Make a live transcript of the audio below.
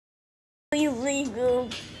Eagles.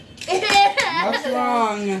 What's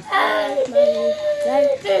wrong? Are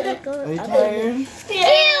you tired?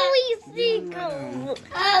 Chili Eagles.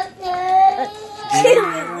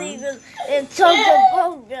 Chili Eagles and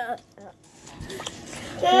Chocoboga.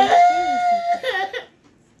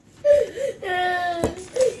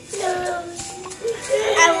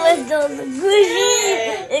 I was on the Gucci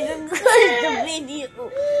and the video.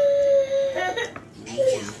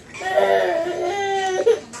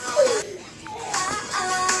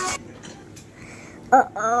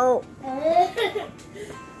 Uh-oh.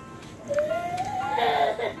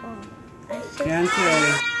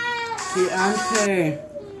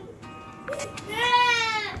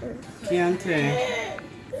 Keontae.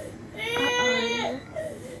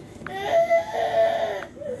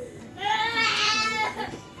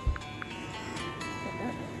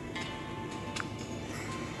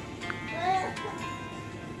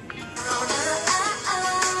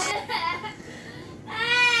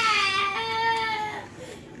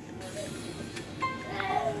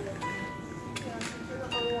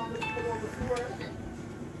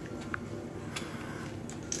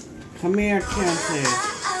 Come here, Keontae.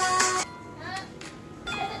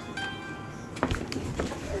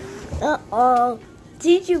 Uh-oh.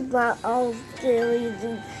 Teach you about all skills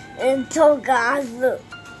and Togaza.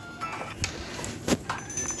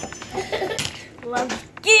 Love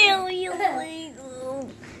scary illegal.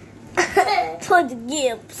 For the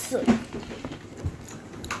gifts.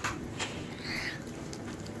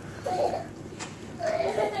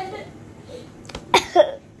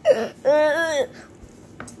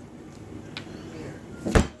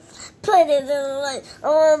 Put it in the light.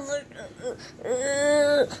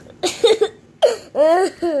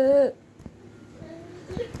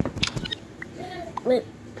 Wait.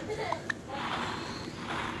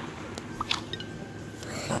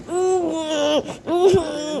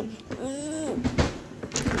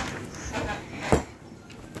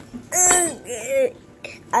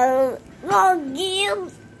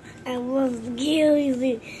 I was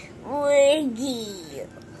giving Wiggy.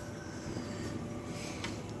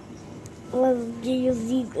 Most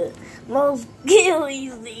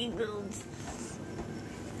Gilly's Eagles.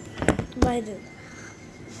 By the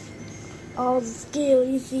all the skill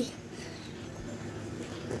you see.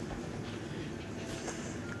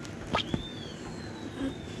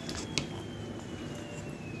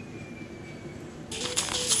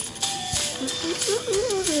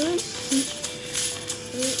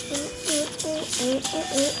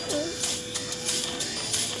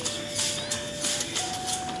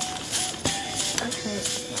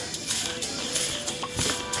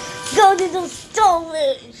 Go to the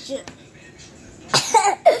storage.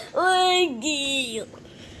 Wiggy.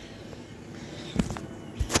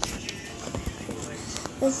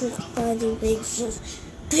 This is funny makes us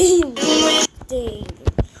be thing.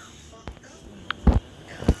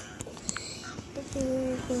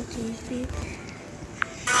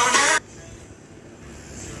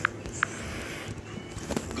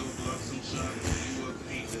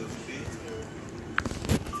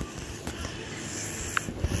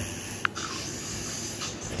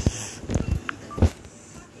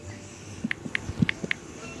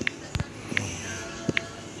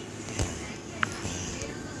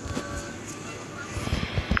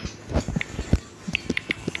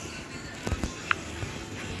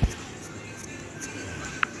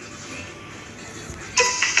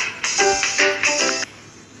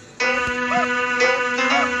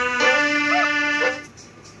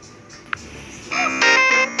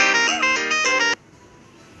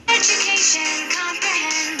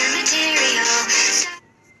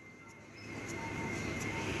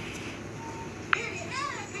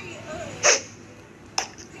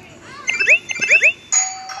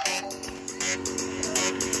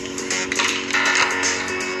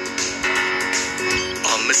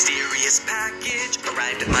 Mysterious package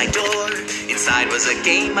arrived at my door. Inside was a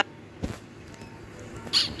game.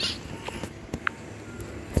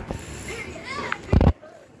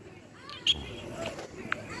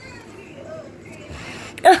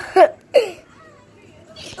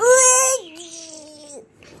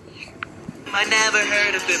 I never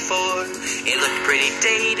heard of before. It looked pretty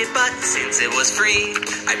dated, but since it was free,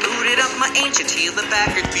 I booted up my ancient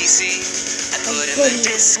Hewlett-Packard PC. I put in the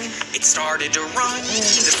disk, it started to run.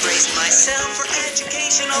 Just braced myself for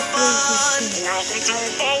educational fun. Welcome to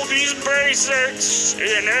Baldi's Basics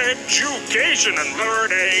in Education and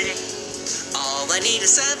Learning. All I need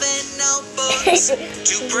is 7 notebooks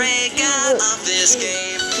to break out of this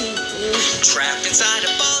game. Trapped inside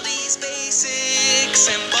of Baldi's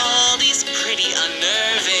Basics, and Baldi's pretty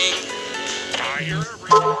unnerving. Fire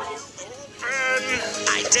everyone, open.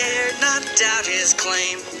 I dared not doubt his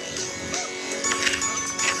claim.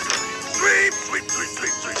 Sweep, sweep, sweep,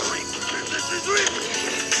 sweep, sweep, sweep, sweep, sweep, sweep.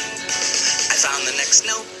 I found the next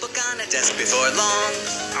notebook on a desk before long.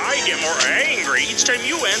 I get more angry each time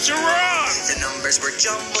you answer wrong. The numbers were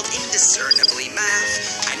jumbled, indiscernibly math.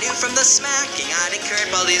 I knew from the smacking I'd incurred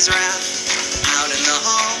Baldy's wrath. Out in the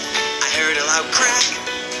hall, I heard a loud crack.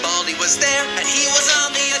 Baldy was there, and he was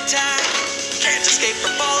on the attack. Can't escape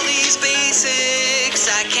from Baldy's basics.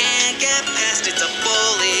 I can't get past it, it's a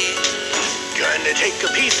bully. Gonna take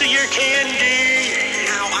a piece of your candy.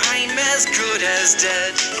 Now I'm as good as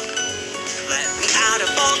dead. Let me out of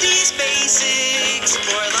Baldy's basics,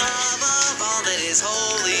 for love of all that is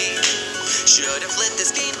holy. Should have lit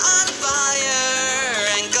this game on fire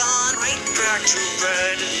and gone right back to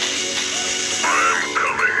bed. I'm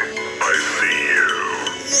coming. I see you.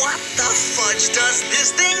 What the fudge does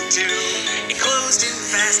this thing do? It closed in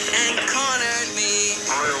fast and cornered me.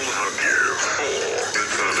 I'll hug you for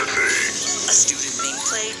eternity. A student named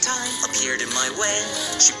Playtime appeared in my way.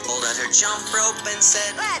 She pulled out her jump rope and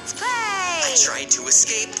said, "Let's play!" I tried to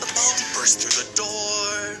escape, but Baldy burst through the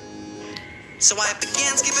door. So I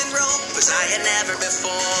began skipping rope as I had never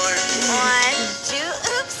before. 1, 2,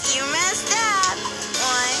 oops, you messed up.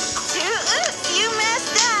 1, 2, oops, you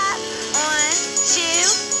messed up. 1, 2,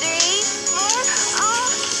 3, 4. Oh,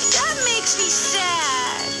 that makes me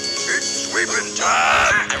sad. It's sweeping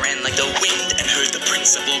time. I ran like the wind and heard the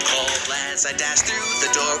principal call. As I dashed through the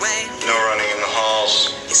doorway, No running in the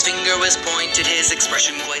halls. his finger was pointed, his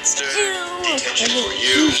expression quite stern. Detention for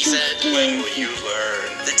you. He said, When will you learn?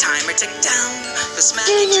 the timer ticked down, the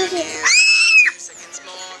smacking drew near. 2 seconds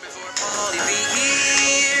more before Baldy be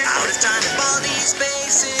here. Out of time at Baldy's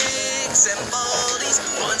basics, and Baldy's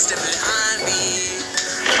one step behind me.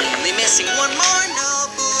 Only missing one more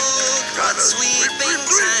notebook, but sweeping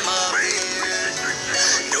time up here.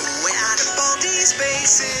 No way out of Baldy's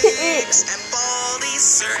basics, and Baldy's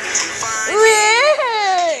certain to find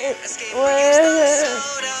me. Escape or use the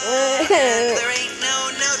soda, and there ain't no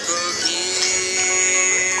notebook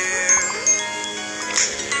here.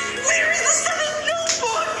 Where is the second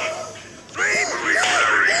notebook? Sweep, sweep,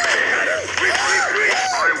 Larry. Sweep, sweep, sweep.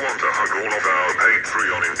 I want to hug all of our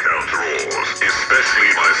Patreon encounterers, especially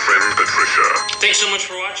my friend Patricia. Thanks so much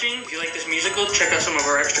for watching. If you like this musical, check out some of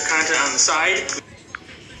our extra content on the side.